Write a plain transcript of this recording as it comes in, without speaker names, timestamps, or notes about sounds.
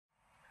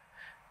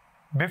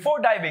Before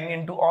diving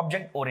into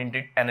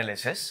object-oriented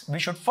analysis, we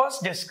should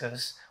first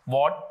discuss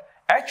what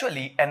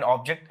actually an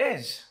object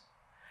is.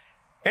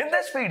 In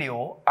this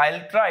video,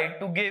 I'll try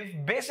to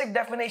give basic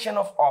definition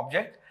of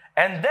object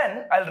and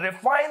then I'll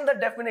refine the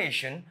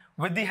definition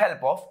with the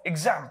help of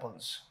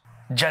examples.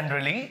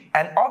 Generally,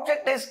 an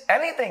object is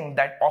anything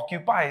that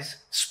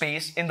occupies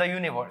space in the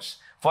universe.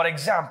 For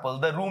example,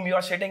 the room you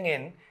are sitting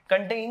in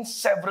contains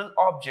several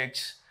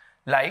objects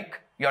like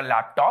your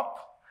laptop,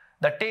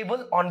 the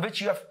table on which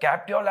you have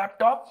kept your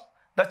laptop,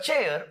 the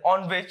chair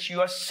on which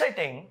you are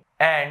sitting,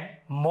 and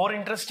more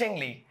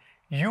interestingly,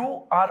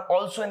 you are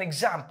also an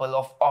example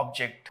of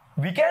object.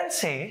 We can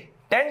say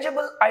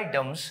tangible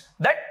items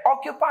that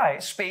occupy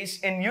space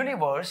in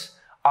universe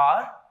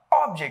are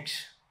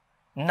objects.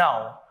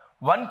 Now,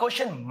 one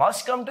question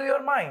must come to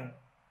your mind.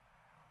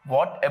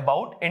 What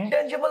about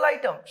intangible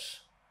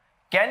items?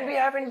 Can we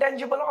have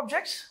intangible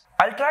objects?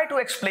 I'll try to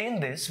explain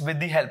this with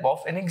the help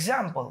of an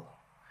example.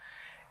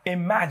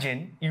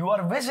 Imagine you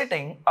are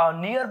visiting a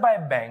nearby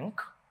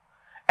bank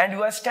and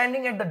you are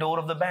standing at the door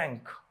of the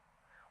bank.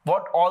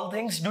 What all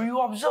things do you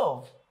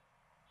observe?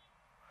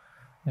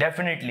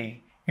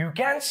 Definitely, you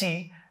can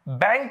see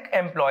bank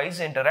employees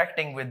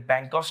interacting with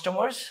bank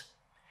customers.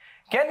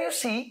 Can you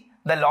see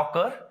the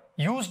locker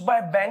used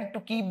by bank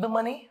to keep the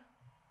money?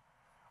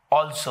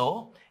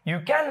 Also, you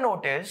can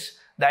notice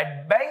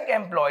that bank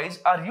employees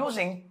are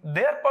using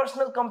their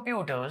personal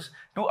computers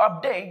to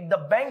update the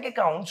bank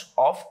accounts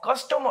of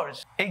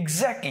customers.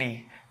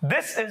 Exactly,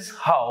 this is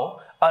how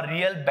a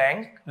real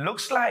bank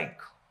looks like.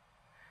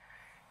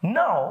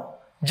 Now,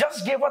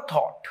 just give a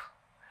thought.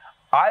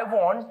 I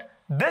want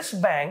this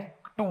bank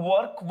to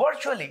work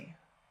virtually.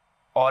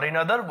 Or in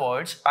other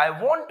words, I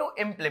want to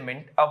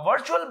implement a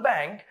virtual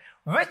bank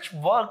which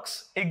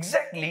works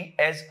exactly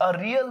as a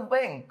real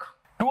bank.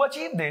 To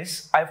achieve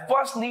this, I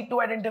first need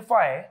to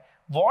identify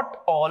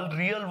what all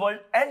real-world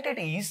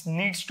entities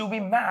needs to be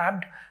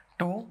mapped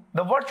to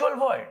the virtual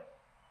world.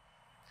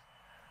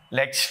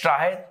 Let's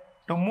try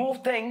to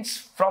move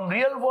things from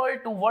real world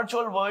to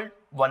virtual world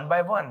one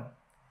by one.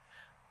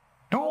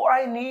 Do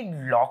I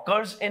need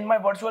lockers in my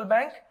virtual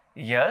bank?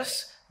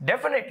 Yes,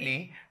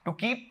 definitely, to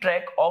keep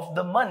track of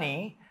the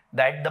money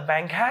that the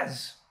bank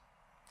has.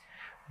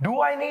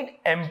 Do I need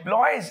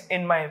employees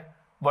in my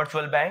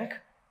virtual bank?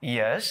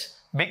 Yes,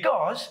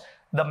 because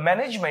the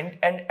management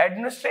and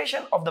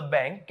administration of the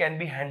bank can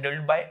be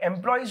handled by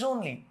employees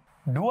only.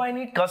 Do I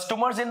need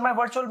customers in my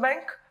virtual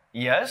bank?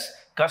 Yes,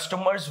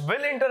 customers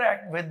will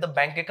interact with the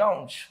bank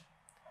accounts.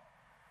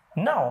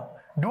 Now,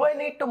 do I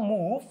need to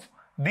move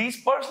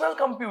these personal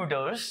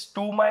computers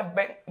to my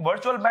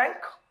virtual bank?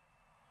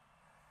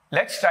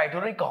 Let's try to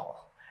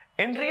recall.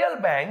 In real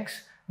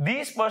banks,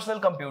 these personal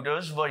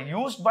computers were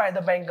used by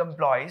the bank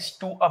employees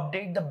to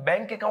update the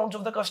bank accounts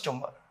of the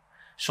customer.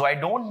 So I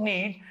don't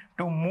need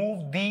to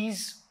move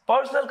these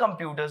personal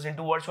computers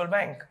into virtual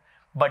bank.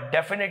 But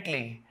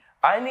definitely,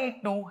 I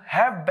need to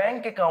have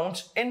bank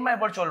accounts in my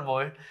virtual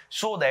world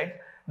so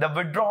that the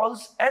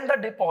withdrawals and the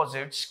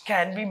deposits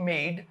can be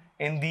made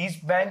in these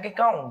bank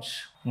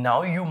accounts.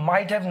 Now you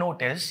might have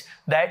noticed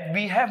that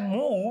we have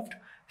moved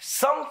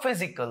some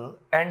physical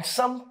and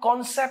some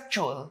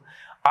conceptual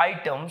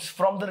items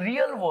from the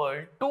real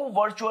world to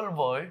virtual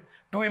world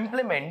to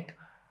implement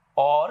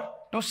or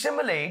to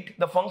simulate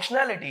the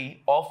functionality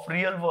of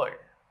real world.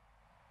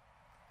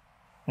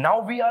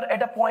 Now we are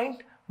at a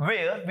point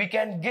where we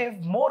can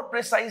give more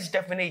precise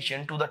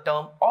definition to the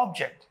term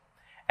object.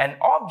 An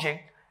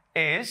object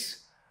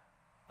is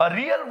a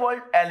real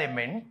world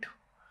element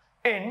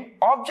in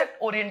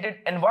object-oriented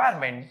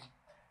environment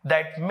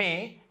that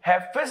may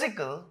have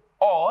physical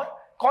or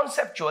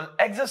conceptual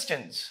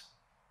existence.